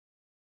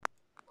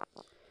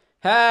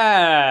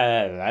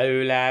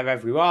Hello there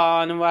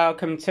everyone and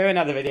welcome to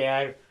another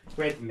video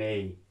with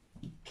me,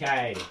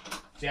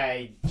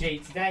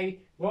 KJG. Today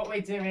what we're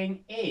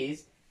doing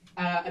is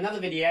another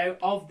video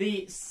of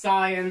the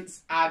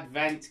Science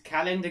Advent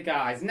Calendar,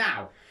 guys.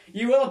 Now,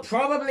 you will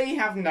probably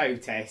have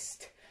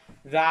noticed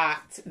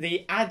that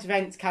the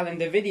Advent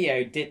Calendar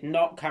video did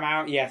not come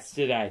out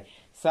yesterday.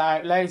 So,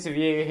 loads of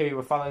you who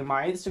were following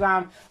my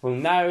Instagram will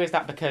know is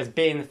that because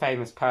being the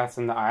famous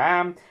person that I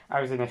am,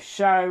 I was in a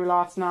show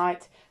last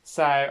night,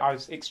 so I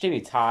was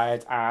extremely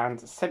tired and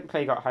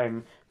simply got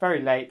home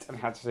very late and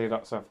had to do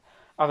lots of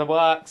other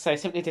work, so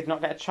simply did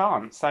not get a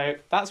chance. So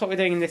that's what we're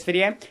doing in this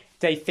video,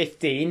 day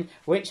 15,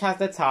 which has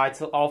the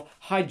title of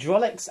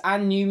Hydraulics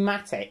and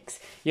Pneumatics.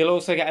 You'll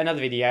also get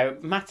another video,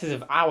 matters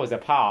of hours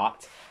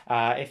apart,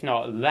 if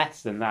not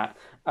less than that,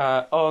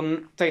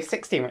 on day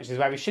 16, which is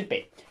where we should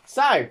be.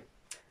 So,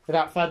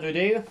 without further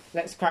ado,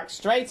 let's crack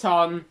straight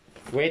on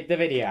with the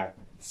video.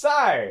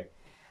 So,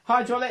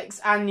 hydraulics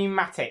and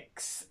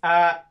pneumatics.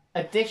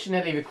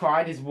 Additionally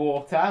required is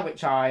water,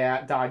 which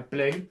I dyed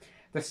blue.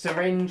 The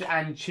syringe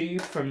and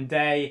tube from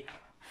day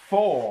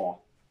 4.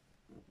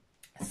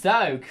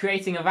 So,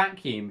 creating a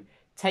vacuum.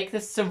 Take the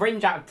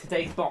syringe out of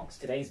today's box.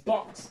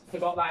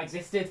 Forgot that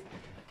existed.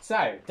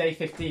 So, day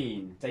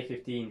 15. Day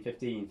 15.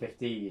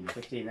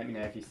 Let me know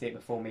if you see it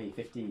before me.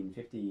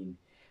 15.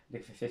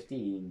 Look for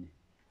 15.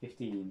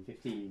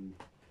 15.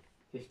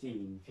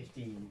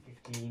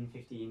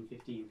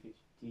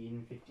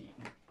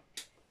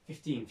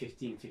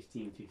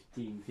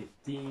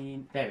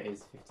 There it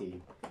is,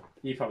 15.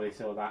 You probably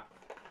saw that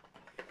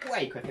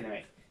way quicker than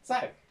me.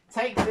 So,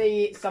 take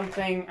the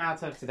something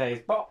out of today's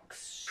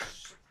box.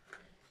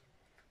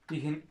 You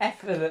can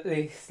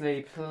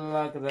effortlessly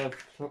pull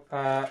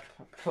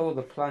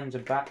the plunger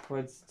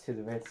backwards to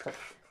the red stop.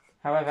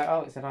 However,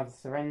 oh, it's another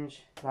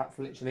syringe. That's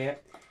literally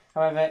it.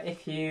 However,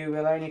 if you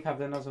will only cover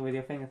the nozzle with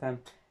your finger thumb,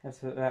 you have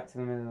to put that to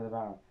the middle of the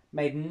barrel.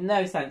 Made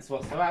no sense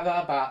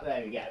whatsoever, but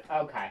there we go.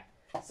 Okay.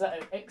 So,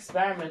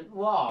 experiment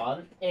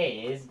 1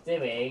 is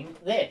doing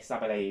this, I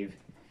believe.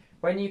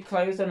 When you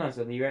close the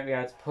nozzle, you won't be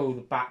able to pull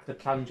back the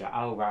plunger.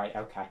 Oh, right,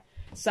 okay.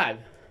 So,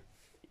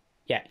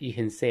 yeah, you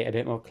can see it a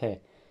bit more clear.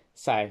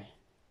 So,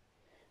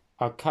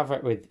 I'll cover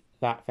it with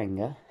that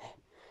finger.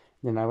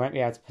 Then I won't be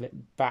able to pull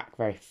it back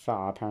very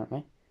far,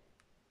 apparently.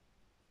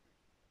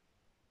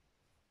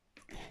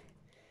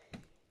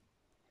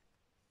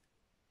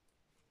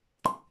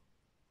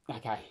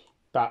 Okay,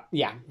 but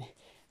yeah,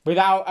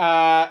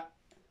 without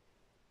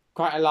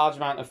quite a large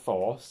amount of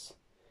force,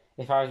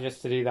 if I was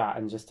just to do that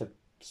and just to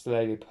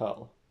slowly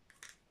pull,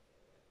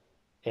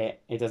 it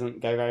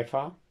doesn't go very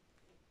far.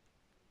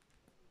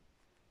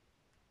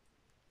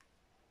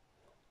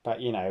 But,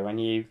 you know, when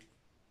you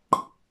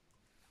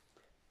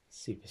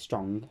super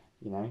strong,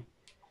 you know,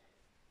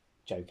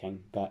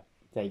 joking, but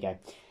there you go.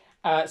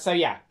 So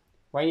yeah,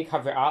 when you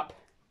cover it up,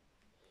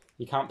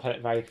 you can't pull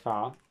it very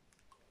far,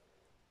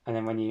 and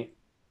then when you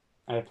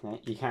open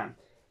it, you can.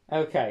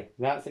 Okay,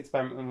 that's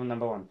experiment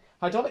number 1.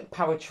 Hydraulic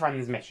power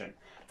transmission.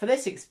 For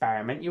this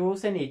experiment, you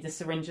also need the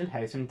syringe and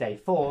hose from day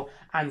 4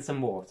 and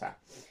some water.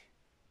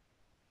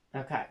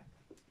 Okay.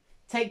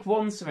 Take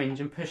one syringe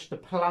and push the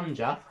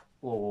plunger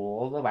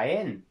all the way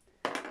in.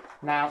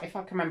 Now, if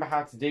I can remember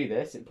how to do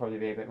this, it'd probably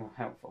be a bit more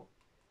helpful.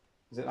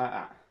 Is it like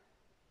that?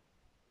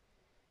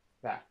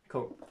 There,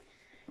 cool.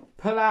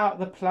 Pull out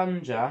the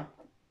plunger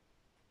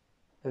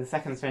of the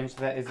second syringe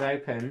that is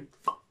open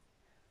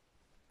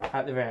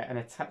at the rear and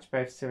attach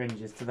both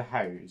syringes to the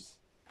hose.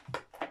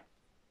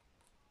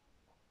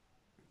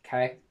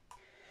 Okay.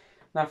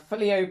 Now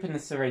fully open the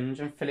syringe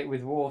and fill it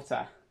with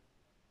water.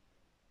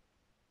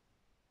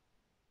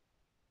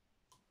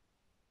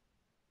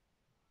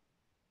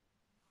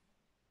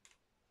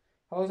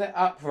 Hold it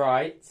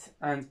upright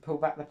and pull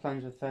back the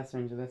plunger of the first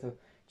syringe a little.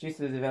 Due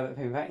to the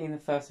developing vacuum, the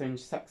first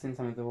syringe sucks in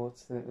some of the water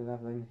so that the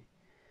leveling.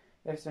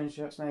 If the syringe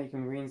shuts now, you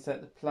can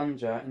reinsert the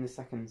plunger in the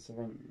second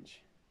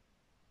syringe.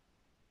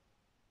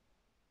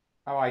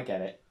 Oh, I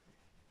get it.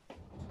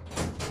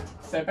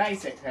 So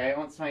basically, it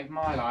wants to make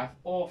my life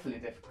awfully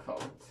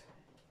difficult.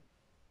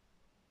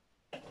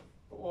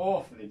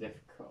 Awfully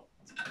difficult.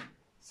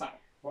 So,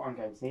 what I'm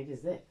going to need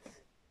is this.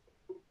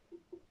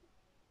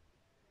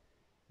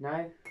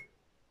 No?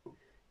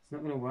 It's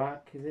not going to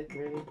work, is it?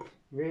 Really?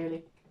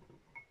 Really?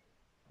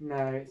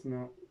 No, it's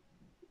not.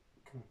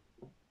 Come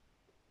on.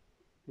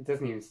 It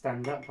doesn't even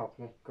stand up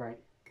properly. Great.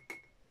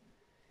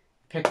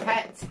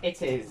 Pipette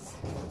it is.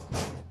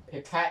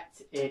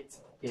 Pipette it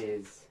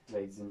is,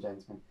 ladies and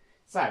gentlemen.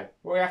 So,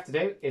 what we have to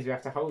do is we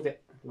have to hold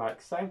it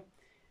like so,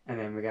 and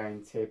then we're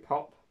going to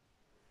pop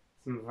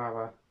some of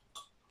our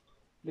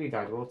blue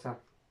dyed water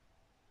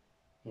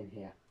in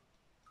here,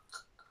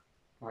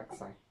 like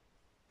so.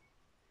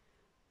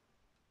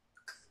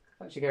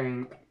 It's actually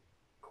going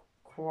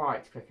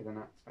quite quicker than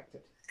I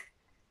expected.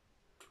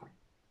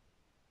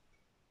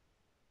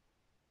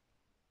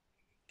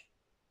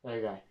 There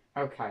you go.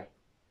 Okay.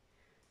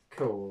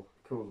 Cool.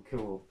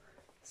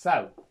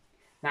 So,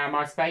 now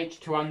my stage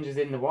 200 is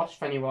in the wash.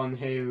 For anyone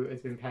who has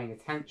been paying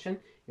attention,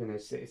 you'll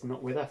notice that it's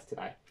not with us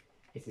today.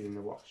 it is in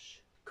the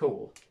wash.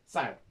 Cool.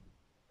 So,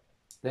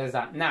 there's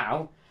that.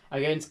 Now,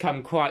 I'm going to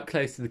come quite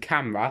close to the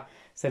camera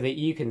so that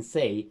you can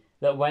see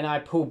that when I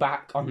pull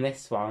back on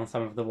this one,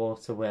 some of the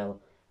water will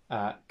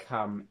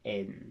come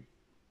in.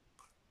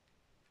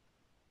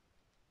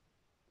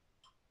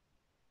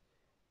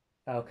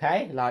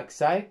 Okay, like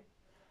so.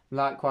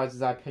 Likewise,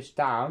 as I push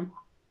down,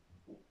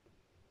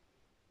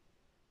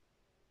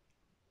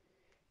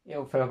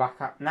 it'll fill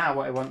back up. Now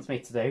what it wants me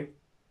to do,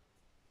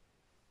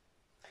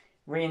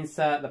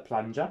 reinsert the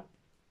plunger.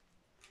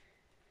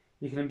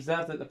 You can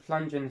observe that the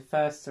plunger in the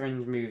first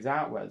syringe moves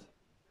outward.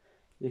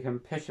 You can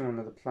push in one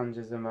of the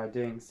plungers, and by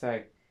doing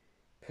so,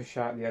 push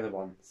out the other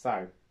one.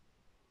 So,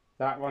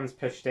 that one's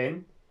pushed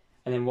in,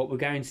 and then what we're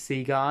going to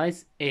see,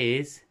 guys,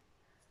 is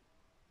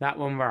that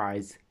one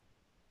rise.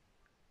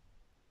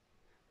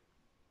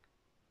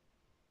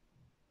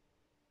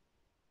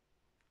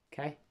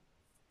 Okay,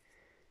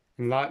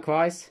 and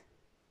likewise,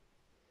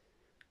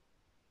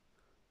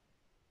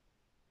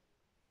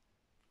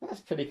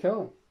 that's pretty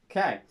cool.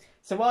 Okay,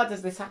 so why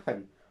does this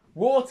happen?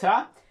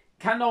 Water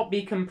cannot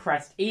be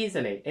compressed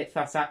easily. It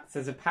thus acts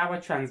as a power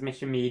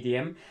transmission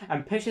medium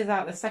and pushes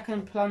out the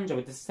second plunger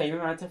with the same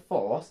amount of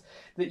force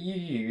that you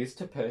use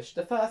to push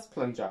the first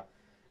plunger.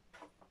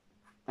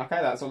 Okay,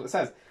 that's all it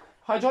says.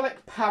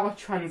 Hydraulic power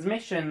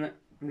transmission,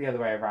 the other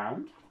way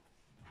around.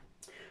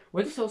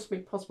 Would it also be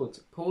possible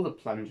to pull the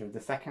plunger of the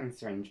second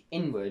syringe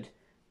inward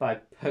by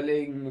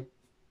pulling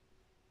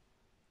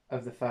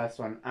of the first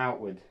one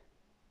outward?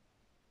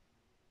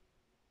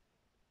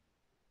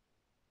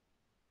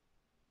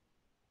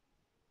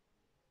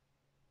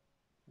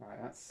 Right,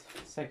 that's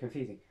so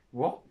confusing.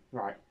 What?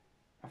 Right,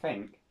 I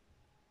think.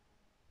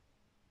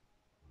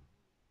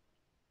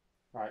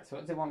 Right, so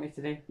what does it want me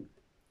to do?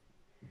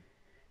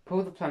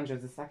 Pull the plunger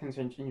of the second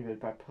syringe inward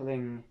by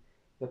pulling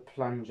the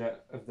plunger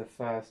of the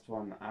first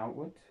one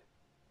outward.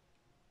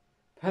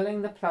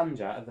 Pulling the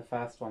plunger of the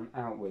first one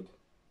outward.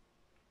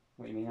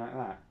 What do you mean like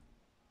that?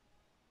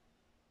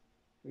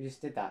 We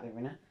just did that,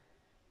 didn't we? I'm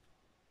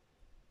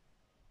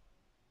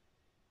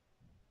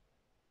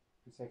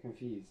so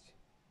confused.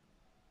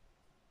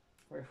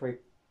 What if we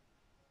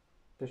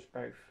push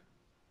both?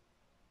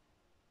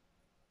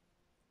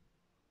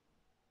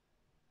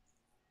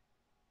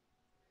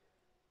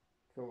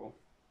 Cool.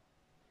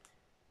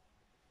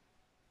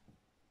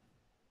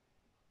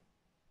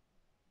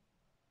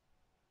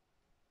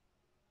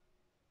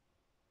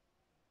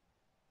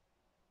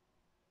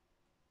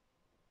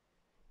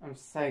 I'm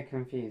so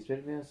confused.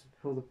 Would we also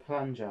pull the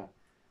plunger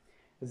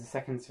as the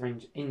second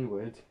syringe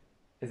inward,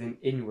 as in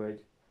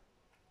inward?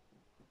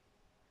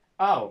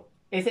 Oh,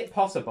 is it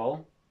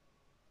possible?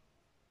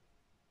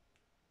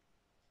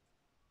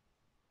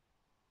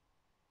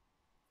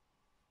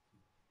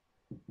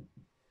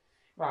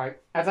 Right,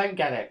 I don't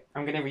get it.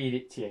 I'm going to read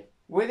it to you.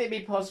 Would it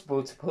be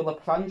possible to pull the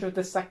plunger of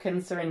the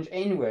second syringe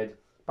inward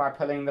by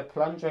pulling the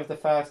plunger of the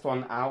first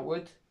one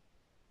outward?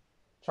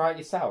 Try it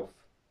yourself.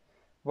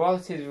 While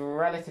it is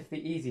relatively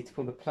easy to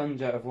pull the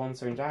plunger of one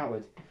syringe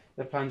outward,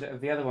 the plunger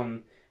of the other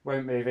one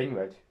won't move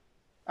inward.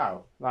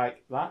 Oh,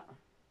 like that?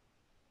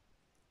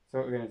 So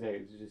what we're going to do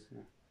is just...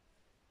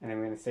 And then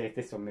we're going to see if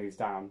this one moves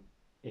down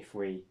if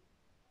we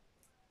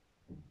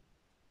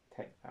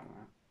take that one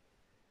out.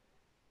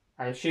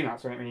 I assume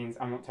that's what it means.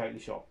 I'm not totally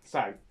sure.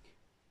 So,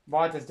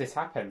 why does this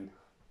happen?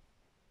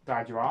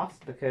 Glad you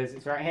asked, because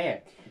it's right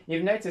here.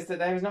 You've noticed that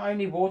there is not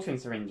only water in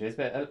syringes,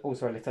 but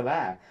also a little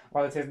air.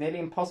 While it is nearly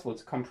impossible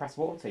to compress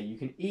water, you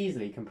can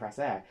easily compress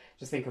air.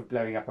 Just think of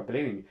blowing up a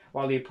balloon.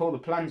 While you pull the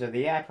plunger,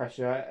 the air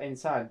pressure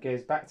inside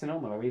goes back to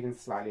normal or even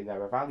slightly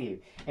lower value.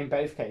 In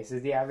both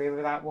cases, the area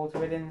without water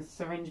within the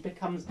syringe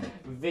becomes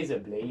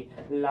visibly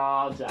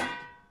larger.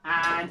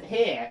 And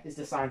here is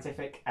the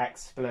scientific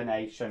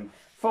explanation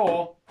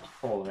for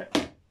all of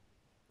it.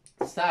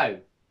 So,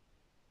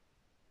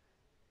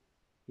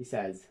 he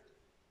says,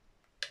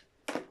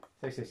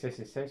 he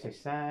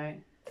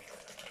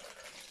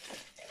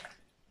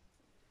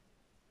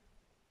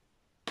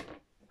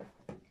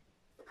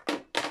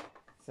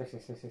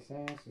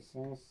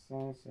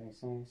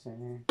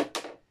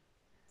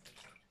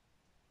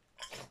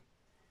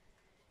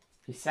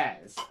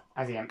says,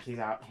 as he empties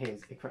out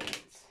his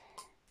equipment.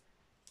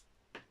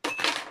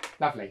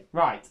 Lovely.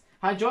 Right.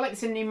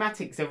 Hydraulics and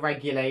pneumatics are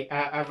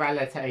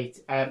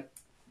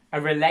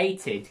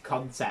related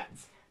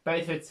concepts.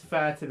 Both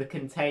refer to the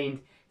contained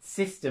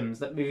systems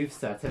that move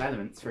certain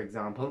elements, for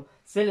example,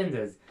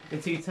 cylinders. The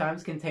two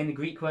terms contain the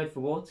Greek word for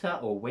water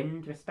or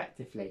wind,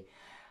 respectively.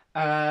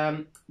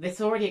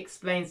 This already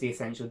explains the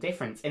essential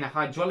difference. In a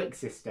hydraulic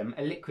system,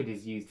 a liquid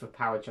is used for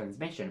power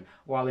transmission,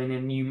 while in a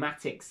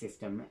pneumatic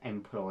system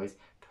employs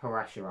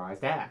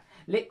pressurised air.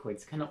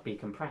 Liquids cannot be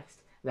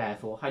compressed.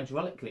 Therefore,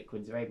 hydraulic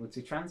liquids are able to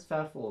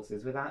transfer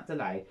forces without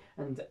delay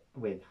and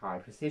with high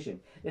precision.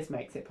 This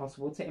makes it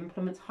possible to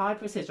implement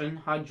high-precision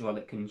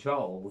hydraulic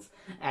controls.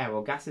 Air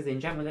or gases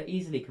in general are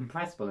easily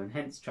compressible and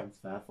hence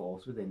transfer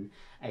force within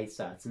a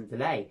certain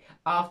delay.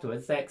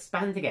 Afterwards, they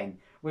expand again,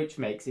 which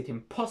makes it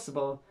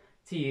impossible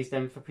to use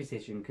them for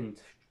precision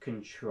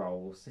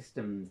control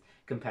systems.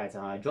 Compared to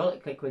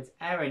hydraulic liquids,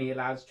 air only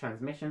allows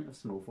transmission of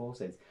small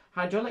forces.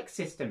 Hydraulic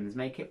systems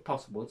make it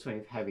possible to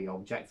move heavy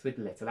objects with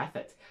little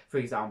effort. For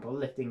example,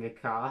 lifting a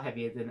car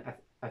heavier than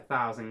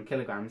 1,000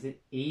 kilograms is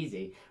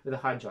easy with a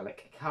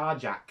hydraulic car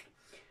jack.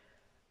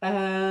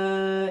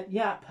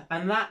 Yep,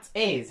 and that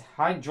is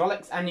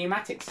hydraulics and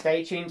pneumatics.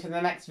 Stay tuned to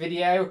the next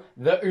video,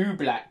 the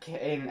oobleck,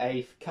 in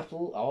a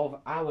couple of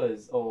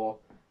hours, or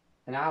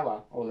an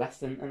hour, or less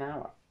than an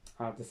hour.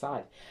 I'll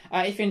decide.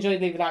 If you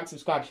enjoyed, leave a like,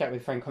 subscribe, share it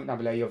with a friend, comment down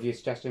below your views,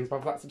 suggestions,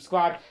 pop like,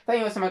 subscribe. Thank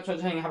you all so much for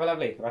watching. Have a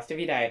lovely rest of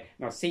your day,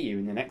 and I'll see you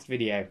in the next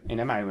video in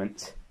a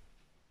moment.